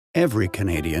Every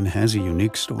Canadian has a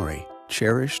unique story,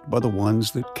 cherished by the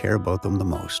ones that care about them the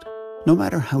most. No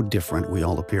matter how different we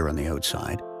all appear on the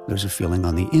outside, there's a feeling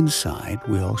on the inside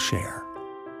we all share.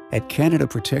 At Canada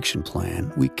Protection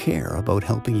Plan, we care about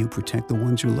helping you protect the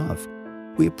ones you love.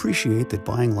 We appreciate that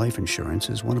buying life insurance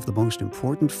is one of the most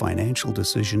important financial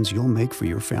decisions you'll make for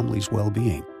your family's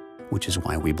well-being, which is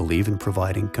why we believe in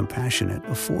providing compassionate,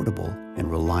 affordable,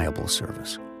 and reliable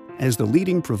service. As the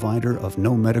leading provider of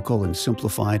no medical and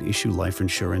simplified issue life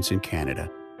insurance in Canada,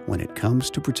 when it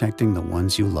comes to protecting the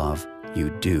ones you love,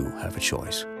 you do have a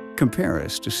choice. Compare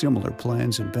us to similar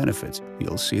plans and benefits.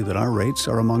 You'll see that our rates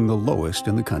are among the lowest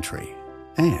in the country.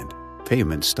 And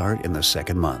payments start in the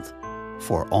second month.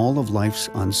 For all of life's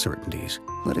uncertainties,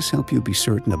 let us help you be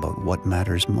certain about what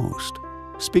matters most.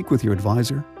 Speak with your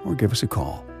advisor or give us a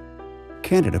call.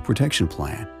 Canada Protection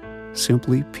Plan.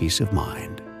 Simply peace of mind.